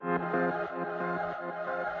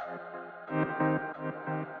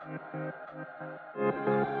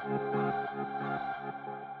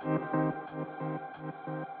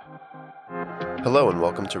Hello and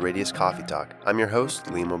welcome to Radius Coffee Talk. I'm your host,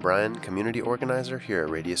 Liam O'Brien, community organizer here at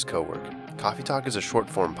Radius Cowork. Coffee Talk is a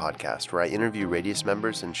short-form podcast where I interview Radius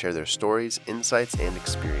members and share their stories, insights, and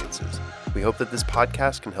experiences. We hope that this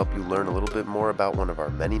podcast can help you learn a little bit more about one of our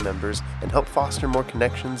many members and help foster more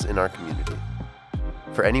connections in our community.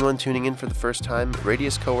 For anyone tuning in for the first time,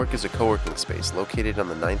 Radius Cowork is a co-working space located on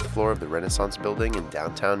the 9th floor of the Renaissance Building in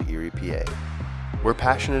downtown Erie, PA. We're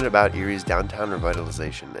passionate about Erie's downtown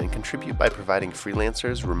revitalization and contribute by providing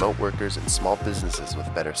freelancers, remote workers, and small businesses with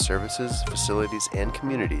better services, facilities, and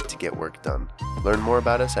community to get work done. Learn more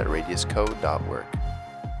about us at radiusco.work.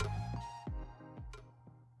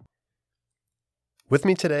 With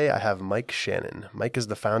me today, I have Mike Shannon. Mike is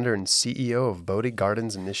the founder and CEO of Bodhi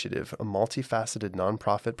Gardens Initiative, a multifaceted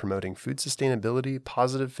nonprofit promoting food sustainability,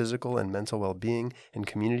 positive physical and mental well-being, and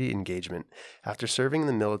community engagement. After serving in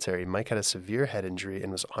the military, Mike had a severe head injury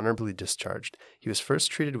and was honorably discharged. He was first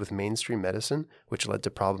treated with mainstream medicine, which led to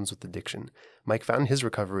problems with addiction. Mike found his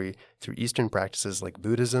recovery through Eastern practices like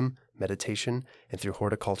Buddhism, meditation, and through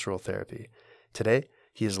horticultural therapy. Today,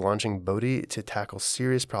 he is launching Bodhi to tackle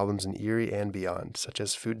serious problems in Erie and beyond, such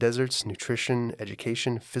as food deserts, nutrition,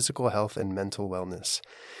 education, physical health, and mental wellness.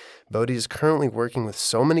 Bodhi is currently working with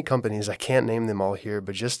so many companies, I can't name them all here,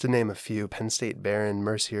 but just to name a few, Penn State Barron,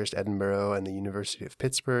 Mercyhurst Edinburgh, and the University of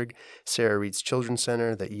Pittsburgh, Sarah Reed's Children's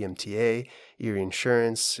Center, the EMTA, Erie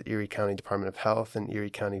Insurance, Erie County Department of Health, and Erie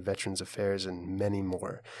County Veterans Affairs, and many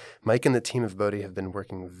more. Mike and the team of Bodhi have been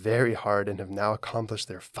working very hard and have now accomplished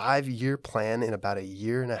their 5-year plan in about a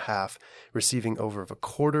year and a half, receiving over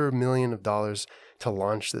 $250,000 to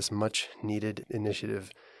launch this much-needed initiative.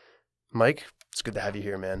 Mike, it's good to have you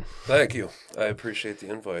here, man. Thank you. I appreciate the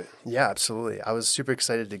invite. Yeah, absolutely. I was super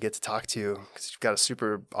excited to get to talk to you because you've got a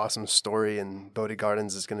super awesome story, and Bodhi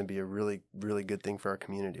Gardens is going to be a really, really good thing for our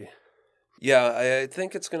community. Yeah, I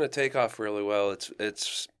think it's going to take off really well.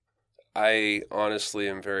 I honestly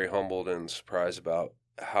am very humbled and surprised about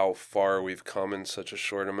how far we've come in such a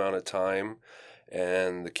short amount of time,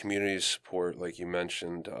 and the community support, like you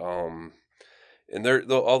mentioned. And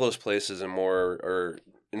all those places and more are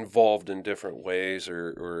involved in different ways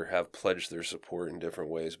or have pledged their support in different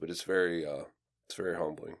ways, but it's very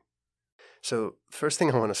humbling. So first thing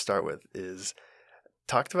I want to start with is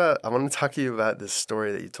I want to talk to you about this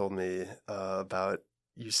story that you told me about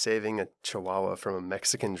you saving a Chihuahua from a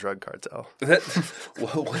Mexican drug cartel.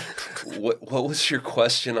 What was your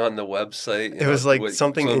question on the website? It was like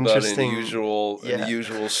something interesting. About an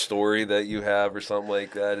unusual story that you have or something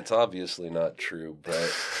like that. It's obviously not true,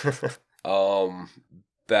 but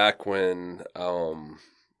back when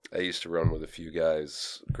I used to run with a few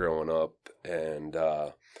guys growing up, and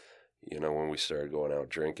when we started going out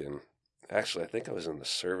drinking, actually I think I was in the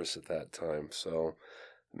service at that time, so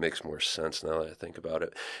it makes more sense now that I think about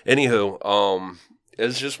it. Anywho,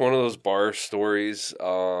 it's just one of those bar stories. We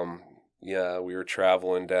were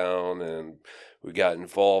traveling down and we got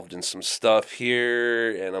involved in some stuff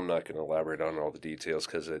here, and I'm not going to elaborate on all the details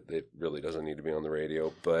because it really doesn't need to be on the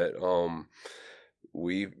radio, but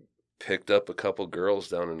we picked up a couple girls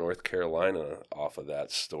down in North Carolina off of that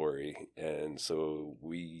story, and so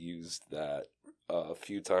we used that a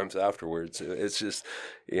few times afterwards. It's just,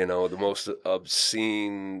 the most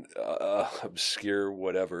obscene, obscure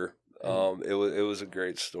whatever. It was a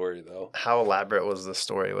great story, though. How elaborate was the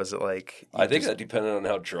story? Was it like... I think that depended on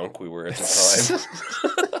how drunk we were at the time.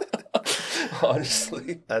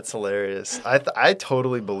 Honestly. That's hilarious. I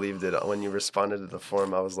totally believed it when you responded to the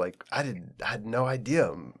form. I was like, I had no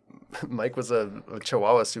idea Mike was a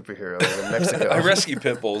Chihuahua superhero in Mexico. I rescue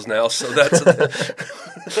pit bulls now, so that's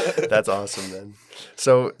that's awesome, man.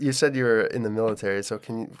 So you said you were in the military. So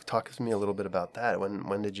can you talk to me a little bit about that?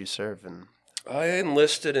 When did you serve? And I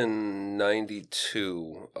enlisted in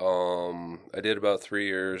 92. I did about 3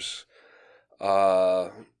 years.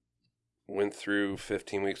 Went through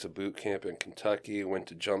 15 weeks of boot camp in Kentucky, went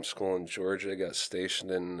to jump school in Georgia, got stationed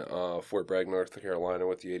in Fort Bragg, North Carolina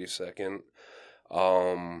with the 82nd.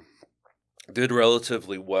 Did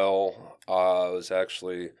relatively well. I was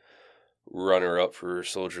actually runner-up for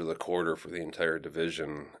Soldier of the Quarter for the entire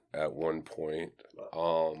division at one point.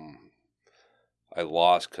 I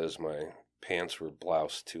lost because my pants were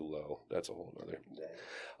bloused too low. That's a whole other.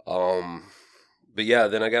 But yeah,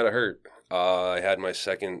 then I got hurt. I had my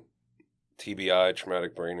second TBI,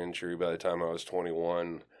 traumatic brain injury, by the time I was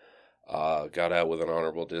 21. Got out with an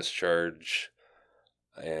honorable discharge.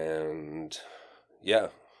 And yeah.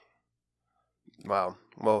 Wow.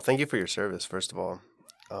 Well, thank you for your service, first of all.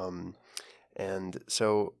 And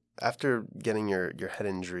so After getting your head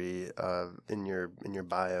injury, in your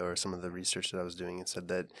bio or some of the research that I was doing, it said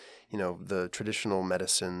that, the traditional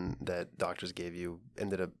medicine that doctors gave you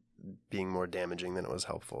ended up being more damaging than it was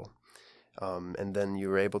helpful. And then you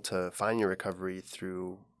were able to find your recovery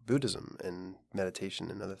through Buddhism and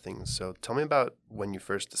meditation and other things. So tell me about when you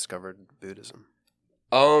first discovered Buddhism.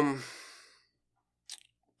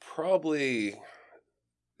 Probably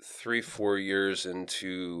 3-4 years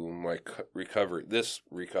into my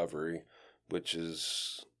recovery, which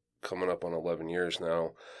is coming up on 11 years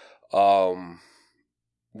now.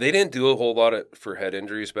 They didn't do a whole lot for head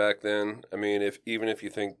injuries back then. I mean, even if you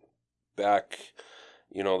think back,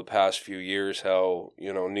 the past few years, how,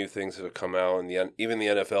 new things have come out, and even the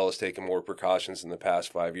NFL has taken more precautions in the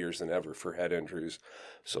past 5 years than ever for head injuries.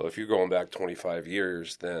 So if you're going back 25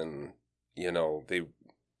 years, then, you'll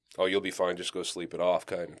be fine, just go sleep it off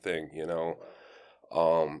kind of thing,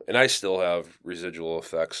 And I still have residual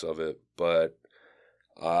effects of it, but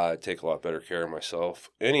I take a lot better care of myself.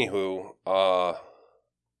 Anywho,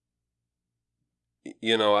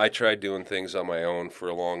 I tried doing things on my own for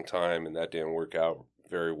a long time, and that didn't work out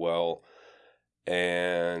very well.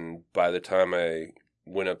 And by the time I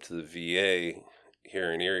went up to the VA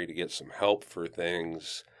here in Erie to get some help for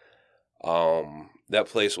things, that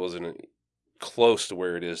place wasn't close to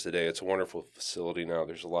where it is today. It's a wonderful facility now.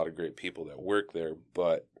 There's a lot of great people that work there,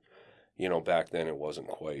 but back then it wasn't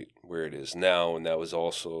quite where it is now. And that was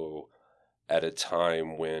also at a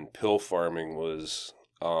time when pill farming was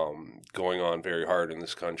going on very hard in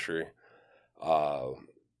this country.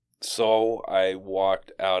 So I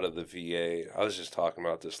walked out of the VA. I was just talking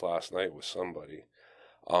about this last night with somebody.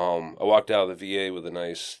 I walked out of the VA with a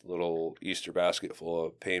nice little Easter basket full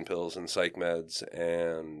of pain pills and psych meds,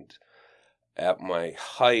 and at my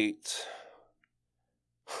height,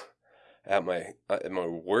 at my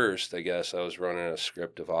worst, I guess, I was running a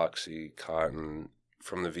script of OxyContin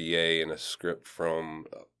from the VA and a script from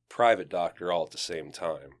a private doctor all at the same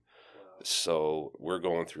time. So we're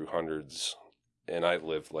going through hundreds, and I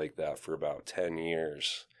lived like that for about 10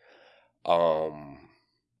 years.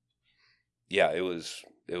 Yeah, it was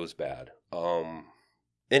bad.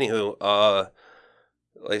 Anywho,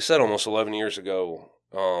 like I said, almost 11 years ago,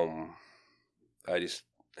 I just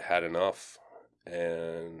had enough,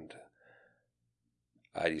 and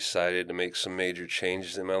I decided to make some major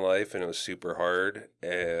changes in my life, and it was super hard.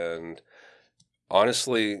 And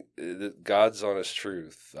honestly, God's honest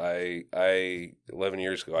truth, I 11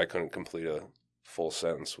 years ago, I couldn't complete a full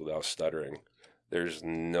sentence without stuttering. There's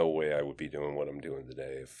no way I would be doing what I'm doing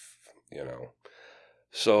today if,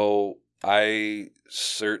 So I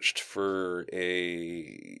searched for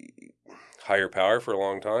a higher power for a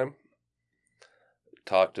long time.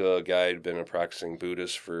 Talked to a guy who'd been a practicing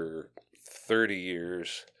Buddhist for 30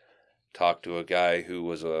 years. Talked to a guy who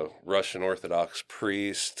was a Russian Orthodox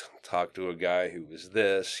priest. Talked to a guy who was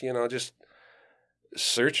this, just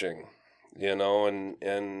searching,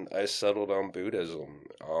 and I settled on Buddhism.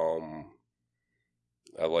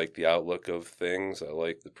 I like the outlook of things. I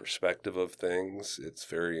like the perspective of things. It's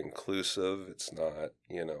very inclusive. It's not,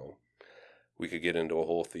 we could get into a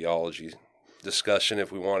whole theology discussion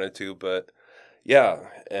if we wanted to, but yeah,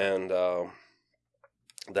 and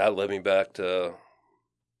that led me back to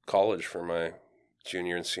college for my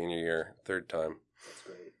junior and senior year, third time. That's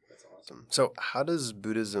great. That's awesome. So how does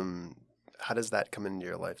that come into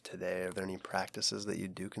your life today? Are there any practices that you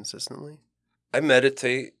do consistently? I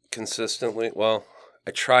meditate consistently. Well, I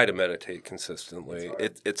try to meditate consistently.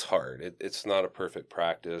 It's hard. It's not a perfect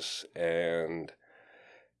practice, and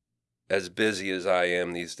as busy as I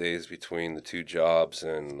am these days between the two jobs,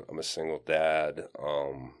 and I'm a single dad,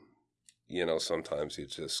 sometimes it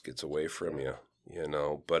just gets away from you,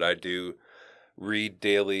 But I do read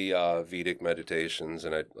daily Vedic meditations,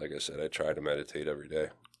 and like I said, I try to meditate every day.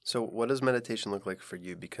 So what does meditation look like for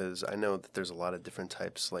you? Because I know that there's a lot of different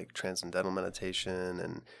types, like transcendental meditation,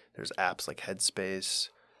 and there's apps like Headspace.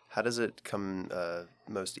 How does it come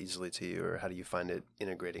most easily to you, or how do you find it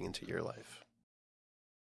integrating into your life?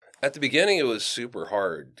 At the beginning, it was super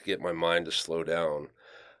hard to get my mind to slow down.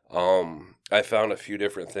 I found a few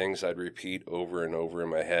different things I'd repeat over and over in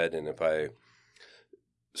my head, and if I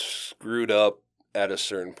screwed up at a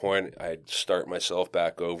certain point, I'd start myself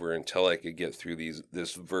back over until I could get through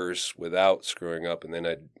this verse without screwing up, and then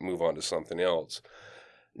I'd move on to something else.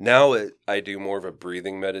 Now I do more of a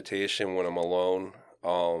breathing meditation when I'm alone.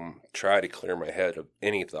 Try to clear my head of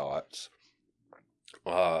any thoughts.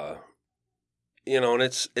 And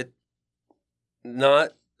it's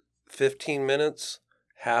not 15 minutes.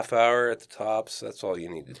 half hour at the tops. That's all you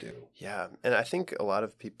need to do. Yeah. And I think a lot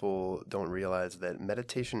of people don't realize that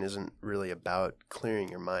meditation isn't really about clearing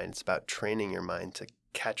your mind. It's about training your mind to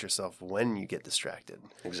catch yourself when you get distracted.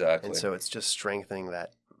 Exactly. And so it's just strengthening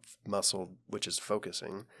that muscle, which is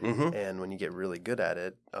focusing. Mm-hmm. And when you get really good at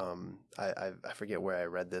it, I forget where I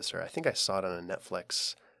read this, or I think I saw it on a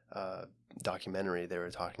Netflix documentary. They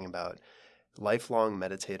were talking about lifelong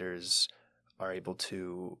meditators are able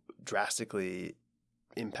to drastically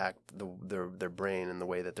impact their brain and the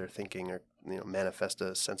way that they're thinking, or manifest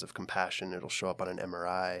a sense of compassion. It'll show up on an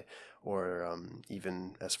MRI, or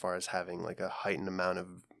even as far as having like a heightened amount of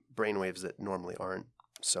brain waves that normally aren't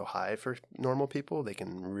so high for normal people. They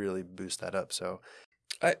can really boost that up. So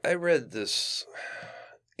I read this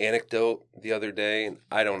anecdote the other day, and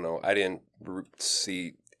I don't know. I didn't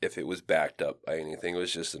see if it was backed up by anything. It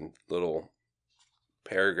was just a little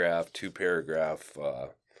paragraph, 2-paragraph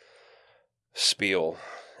spiel,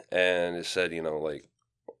 and it said, like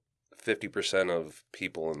 50% of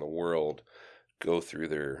people in the world go through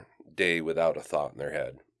their day without a thought in their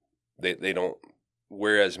head. They don't.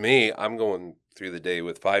 Whereas me, I'm going through the day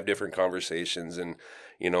with 5 different conversations, and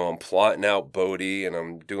I'm plotting out Bodie, and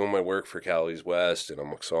I'm doing my work for Cali's West, and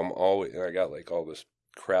I'm always, I got like all this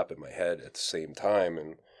crap in my head at the same time,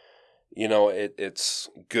 and it's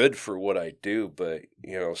good for what I do, but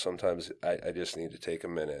sometimes I just need to take a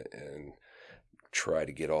minute and try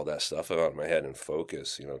to get all that stuff out of my head and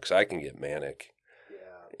focus, because I can get manic.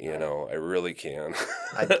 Yeah, I really can.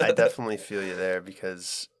 I definitely feel you there,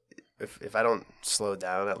 because if I don't slow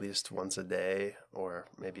down at least once a day, or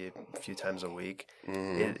maybe a few times a week,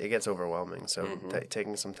 it gets overwhelming. So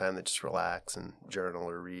taking some time to just relax and journal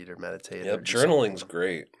or read or meditate. Yep, journaling's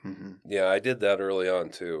great. Mm-hmm. Yeah, I did that early on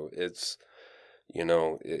too. It's,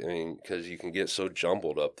 because you can get so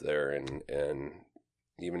jumbled up there, and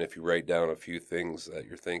even if you write down a few things that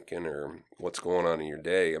you're thinking or what's going on in your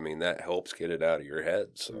day, that helps get it out of your head.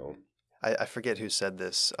 So I forget who said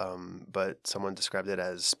this, but someone described it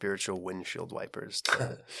as spiritual windshield wipers.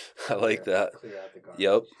 I like that. Clear out the garbage.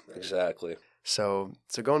 Yep, exactly. So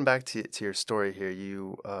going back to your story here,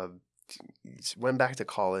 you went back to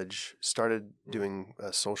college, started doing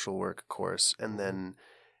a social work course, and then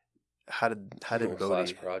how did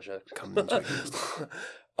Bodie project come into existence?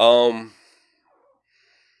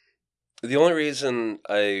 The only reason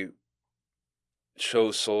I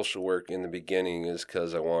chose social work in the beginning is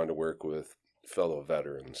because I wanted to work with fellow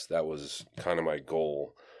veterans. That was kind of my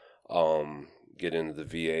goal. Get into the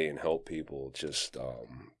VA and help people, just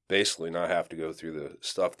basically not have to go through the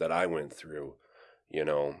stuff that I went through.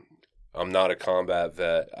 I'm not a combat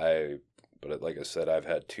vet. But like I said, I've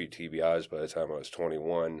had 2 TBIs by the time I was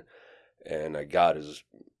 21, and I got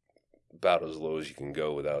about as low as you can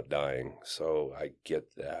go without dying. So I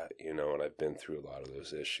get that, and I've been through a lot of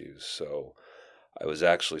those issues. So I was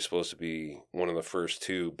actually supposed to be one of the first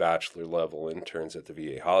 2 bachelor level interns at the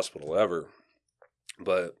VA hospital ever.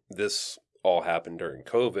 But this all happened during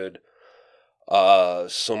COVID.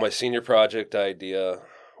 So my senior project idea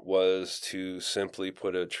was to simply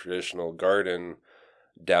put a traditional garden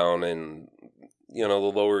down in, the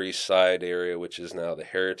Lower East Side area, which is now the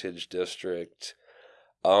Heritage District,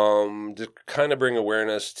 to kind of bring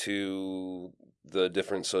awareness to the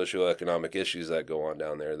different socioeconomic issues that go on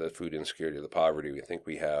down there, the food insecurity, the poverty. We think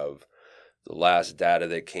we have, the last data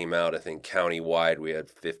that came out, I think countywide, we had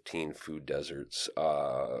 15 food deserts,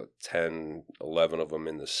 10, 11 of them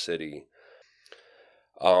in the city.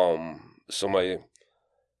 So my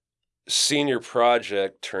senior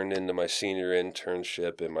project turned into my senior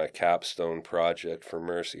internship and my capstone project for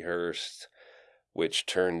Mercyhurst, which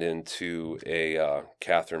turned into a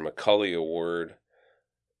Catherine McCulley Award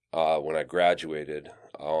when I graduated.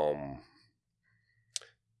 And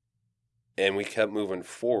we kept moving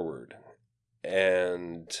forward.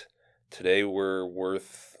 And today we're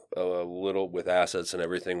worth a little, with assets and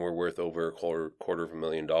everything, we're worth over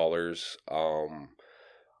 $250,000.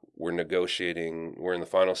 We're negotiating, we're in the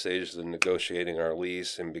final stages of negotiating our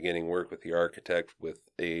lease and beginning work with the architect with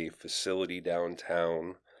a facility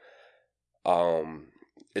downtown.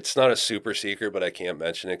 It's not a super secret, but I can't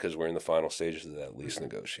mention it because we're in the final stages of that lease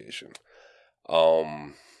negotiation.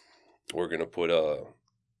 We're going to put a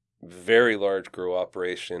very large grow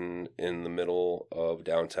operation in the middle of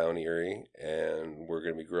downtown Erie, and we're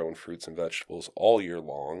going to be growing fruits and vegetables all year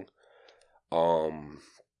long.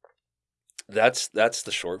 That's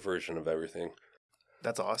the short version of everything.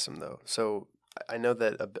 That's awesome, though. So I know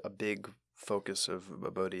that a big focus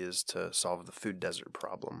of Bodhi is to solve the food desert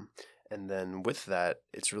problem. And then with that,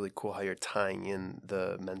 it's really cool how you're tying in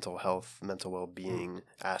the mental health, mental well-being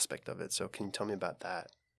aspect of it. So can you tell me about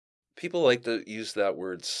that? people like to use that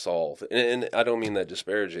word solve, and I don't mean that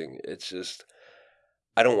disparaging. It's just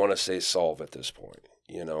I don't want to say solve at this point.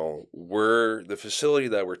 The facility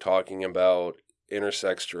that we're talking about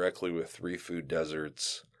intersects directly with 3 food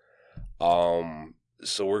deserts.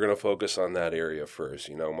 So we're going to focus on that area first.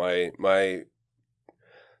 The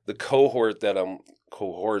cohorts that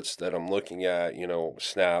I'm looking at,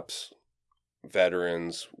 SNAPs,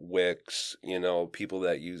 veterans, WICs, people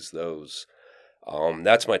that use those.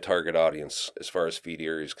 That's my target audience as far as feed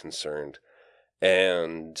area is concerned.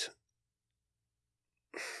 And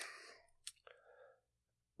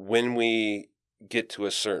when we get to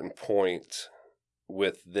a certain point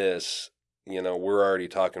with this, we're already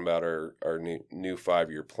talking about our new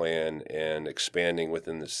 5-year plan and expanding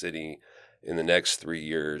within the city in the next 3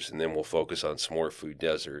 years. And then we'll focus on some more food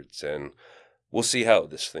deserts, and we'll see how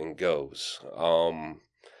this thing goes.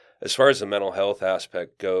 As far as the mental health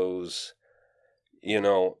aspect goes,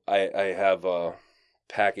 I have a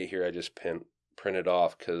packet here I just printed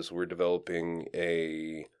off because we're developing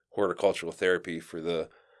a horticultural therapy for the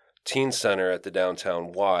teen center at the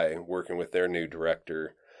downtown Y, working with their new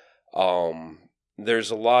director.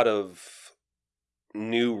 There's a lot of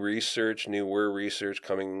newer research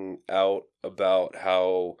coming out about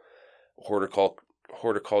how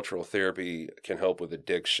horticultural therapy can help with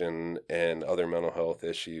addiction and other mental health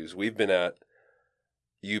issues. We've been at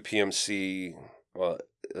UPMC,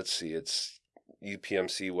 it's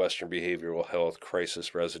UPMC, Western Behavioral Health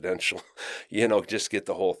Crisis Residential, just get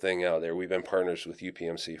the whole thing out there. We've been partners with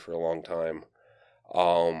UPMC for a long time.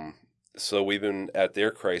 So we've been at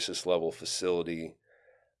their crisis level facility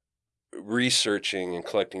researching and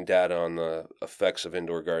collecting data on the effects of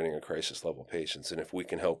indoor gardening on crisis level patients. And if we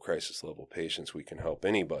can help crisis level patients, we can help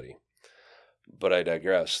anybody. But I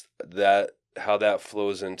digress. How that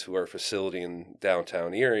flows into our facility in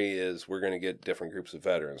downtown Erie is we're going to get different groups of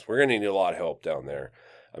veterans. We're going to need a lot of help down there.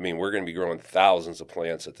 I mean, we're going to be growing thousands of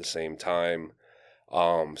plants at the same time.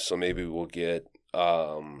 So maybe we'll get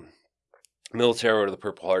military or the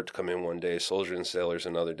Purple Heart to come in one day, soldiers and sailors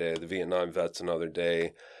another day, the Vietnam vets another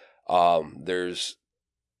day. There's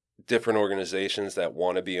different organizations that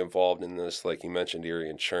want to be involved in this, like you mentioned, Erie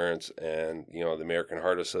Insurance and, the American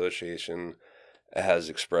Heart Association has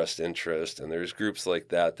expressed interest, and there's groups like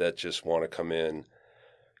that just want to come in,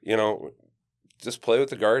 just play with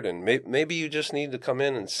the garden. Maybe you just need to come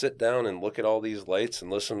in and sit down and look at all these lights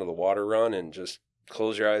and listen to the water run and just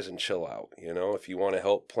close your eyes and chill out. If you want to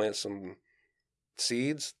help plant some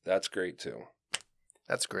seeds, that's great too.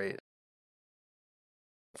 That's great.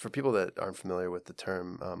 For people that aren't familiar with the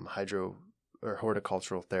term, hydro or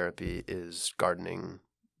horticultural therapy is gardening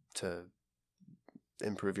to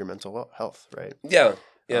improve your mental health, right? Yeah.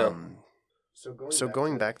 So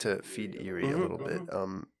going back to Feed Erie a little bit,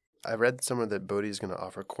 I read somewhere that Bodie's going to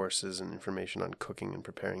offer courses and information on cooking and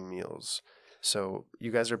preparing meals. So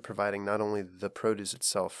you guys are providing not only the produce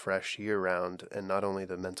itself fresh year-round and not only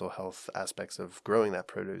the mental health aspects of growing that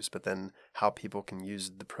produce, but then how people can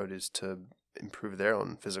use the produce to improve their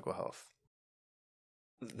own physical health.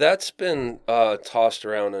 That's been tossed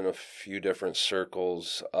around in a few different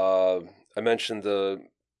circles. I mentioned the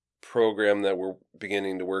program that we're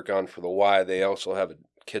beginning to work on for the Y. They also have a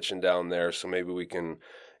kitchen down there, so maybe we can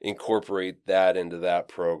incorporate that into that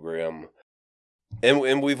program.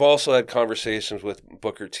 And we've also had conversations with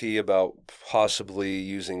Booker T about possibly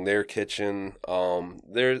using their kitchen.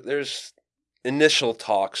 There's initial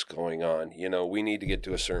talks going on. We need to get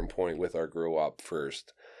to a certain point with our grow up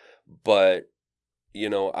first. But,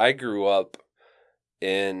 I grew up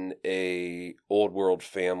in a old world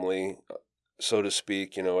family, so to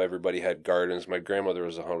speak. Everybody had gardens. My grandmother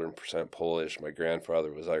was 100% Polish. My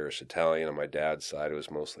grandfather was Irish Italian. On my dad's side, it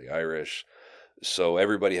was mostly Irish. So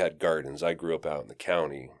everybody had gardens. I grew up out in the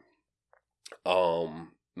county.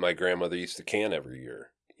 My grandmother used to can every year,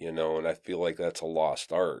 and I feel like that's a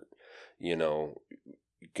lost art. You're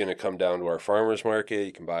going to come down to our farmer's market.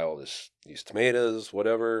 You can buy all these tomatoes,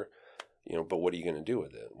 whatever. But what are you going to do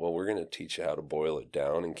with it? Well, we're going to teach you how to boil it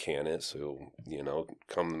down and can it. So,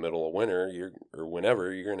 come the middle of winter, or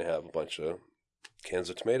whenever, you're going to have a bunch of cans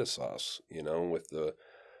of tomato sauce. With the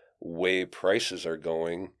way prices are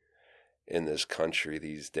going in this country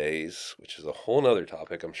these days, which is a whole nother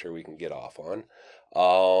topic I'm sure we can get off on.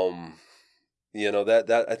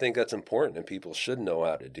 That I think that's important, and people should know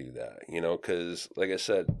how to do that, because like I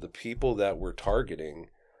said, the people that we're targeting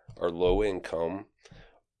are low income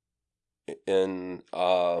and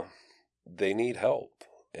they need help.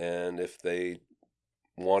 And if they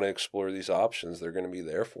want to explore these options, they're going to be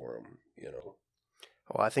there for them,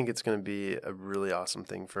 Well, I think it's going to be a really awesome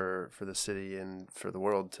thing for the city and for the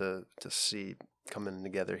world to see coming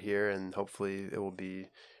together here, and hopefully it will be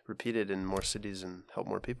repeated in more cities and help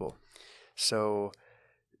more people. So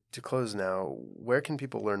to close now, where can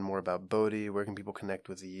people learn more about Bodhi? Where can people connect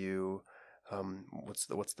with you? What's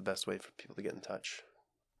the best way for people to get in touch?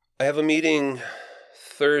 I have a meeting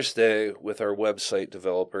Thursday with our website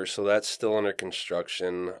developer, so that's still under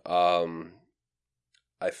construction.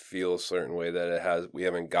 I feel a certain way that we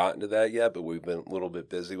haven't gotten to that yet, but we've been a little bit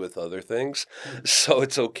busy with other things, so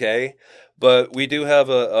it's okay. But we do have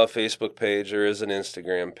a Facebook page. There is an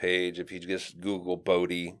Instagram page. If you just Google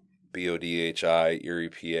Bodhi, Bodhi, Erie,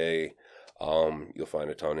 PA, you'll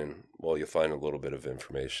find you'll find a little bit of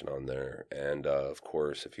information on there. And of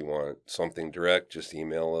course, if you want something direct, just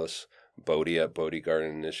email us,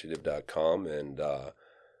 bodhi@bodhigardeninitiative.com, and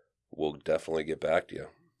we'll definitely get back to you.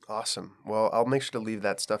 Awesome. Well, I'll make sure to leave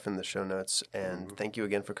that stuff in the show notes, and thank you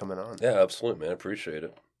again for coming on. Yeah, absolutely, man. Appreciate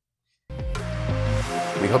it.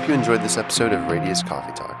 We hope you enjoyed this episode of Radius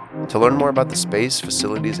Coffee Talk. To learn more about the space,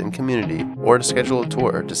 facilities, and community, or to schedule a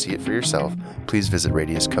tour to see it for yourself, please visit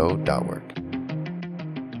radiusco.org.